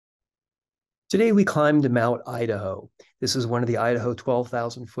Today we climbed Mount Idaho. This is one of the Idaho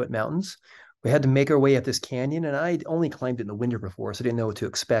 12,000-foot mountains. We had to make our way up this canyon, and I'd only climbed it in the winter before, so I didn't know what to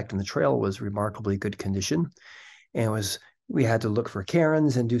expect. And the trail was remarkably good condition. And we had to look for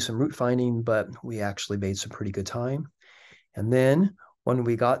cairns and do some route finding, but we actually made some pretty good time. And then when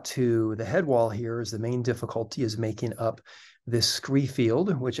we got to the head wall here, is the main difficulty is making up this scree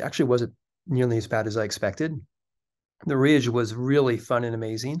field, which actually wasn't nearly as bad as I expected. The ridge was really fun and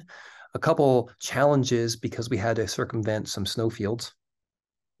amazing. A couple challenges because we had to circumvent some snowfields.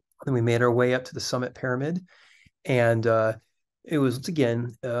 Then we made our way up to the summit pyramid, and it was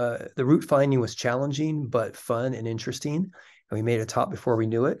again the route finding was challenging but fun and interesting. And we made it top before we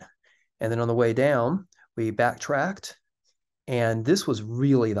knew it. And then on the way down, we backtracked, and this was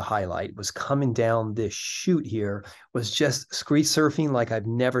really the highlight. Was coming down this chute here was just scree surfing like I've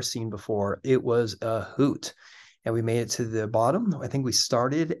never seen before. It was a hoot. And we made it to the bottom. I think we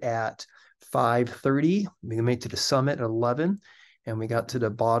started at 5:30. We made it to the summit at 11, and we got to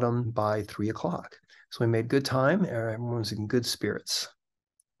the bottom by 3 o'clock. So we made good time. Everyone was in good spirits.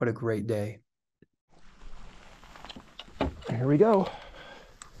 What a great day. Here we go.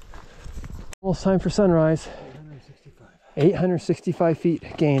 Almost time for sunrise. 865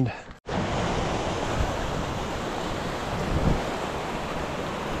 feet gained.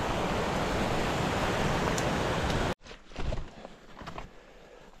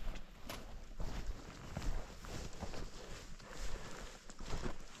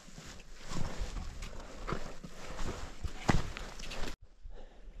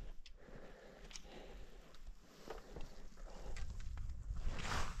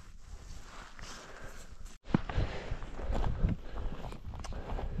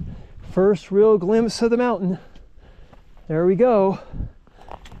 First real glimpse of the mountain. There we go.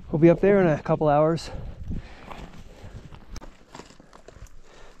 We'll be up there in a couple hours.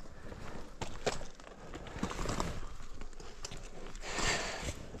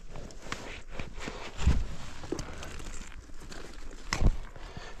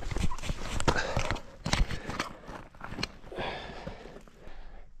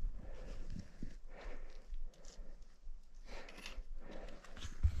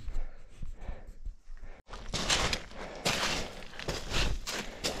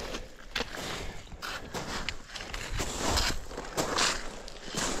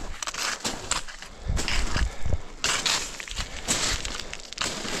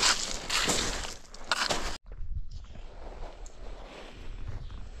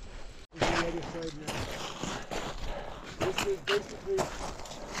 This is basically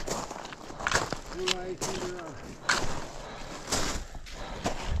where I came around.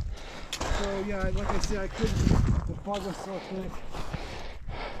 So yeah, like I said, I couldn't, the fog was so thick.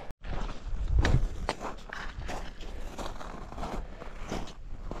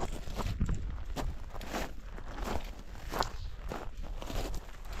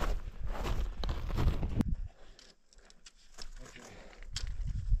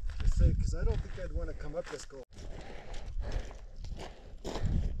 Because I don't think I'd want to come up this goal.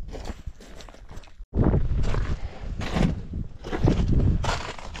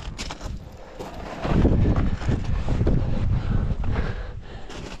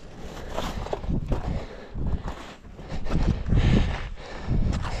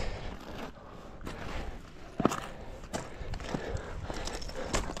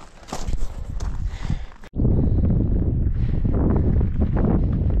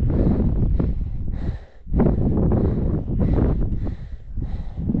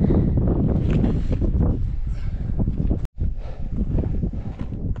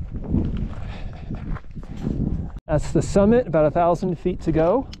 That's the summit, about 1,000 feet to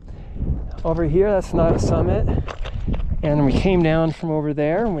go. Over here, that's not a summit. And we came down from over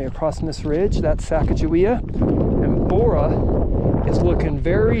there and we are crossing this ridge. That's Sacagawea. And Bora is looking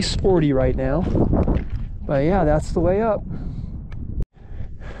very sporty right now. But yeah, that's the way up.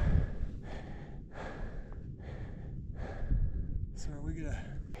 So are we gonna...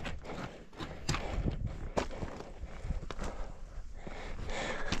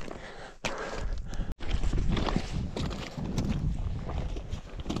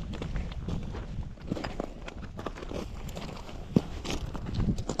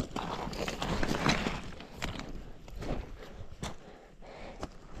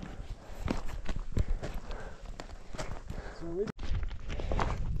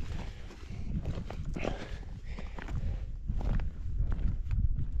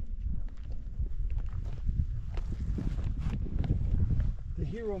 The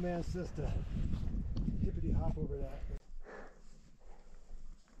hero man says to hippity hop over that.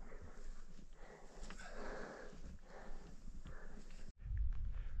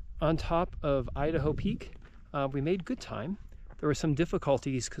 on top of Idaho Peak. We made good time. There were some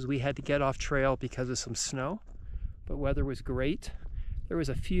difficulties because we had to get off trail because of some snow, but weather was great. There was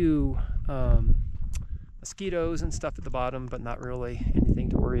a few mosquitoes and stuff at the bottom, but not really anything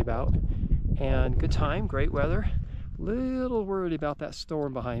to worry about. And good time, great weather. Little worried about that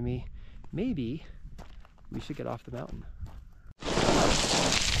storm behind me. Maybe we should get off the mountain.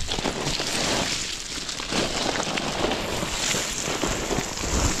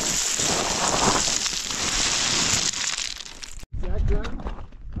 That gun,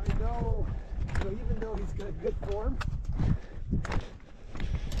 I know, so even though he's got good form.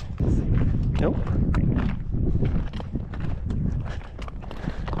 Nope.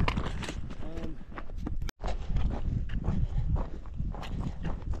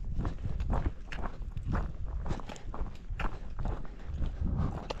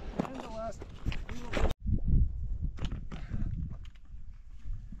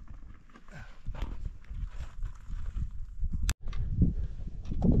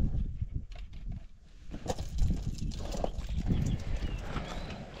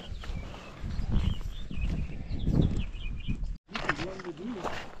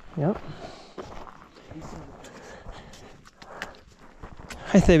 Yep.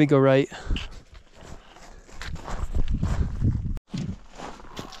 I say we go right.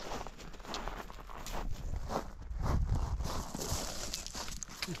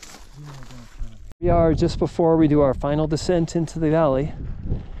 We are just before we do our final descent into the valley.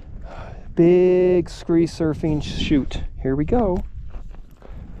 Big scree surfing chute. Here we go.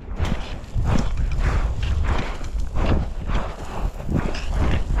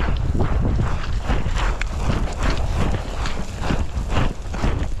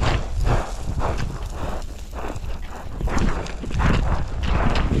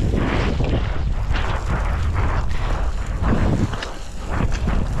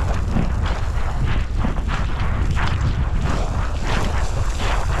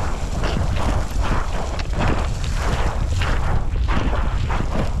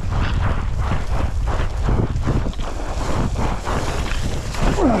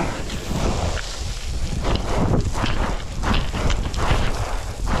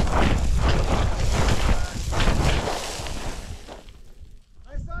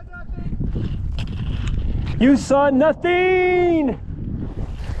 You saw nothing!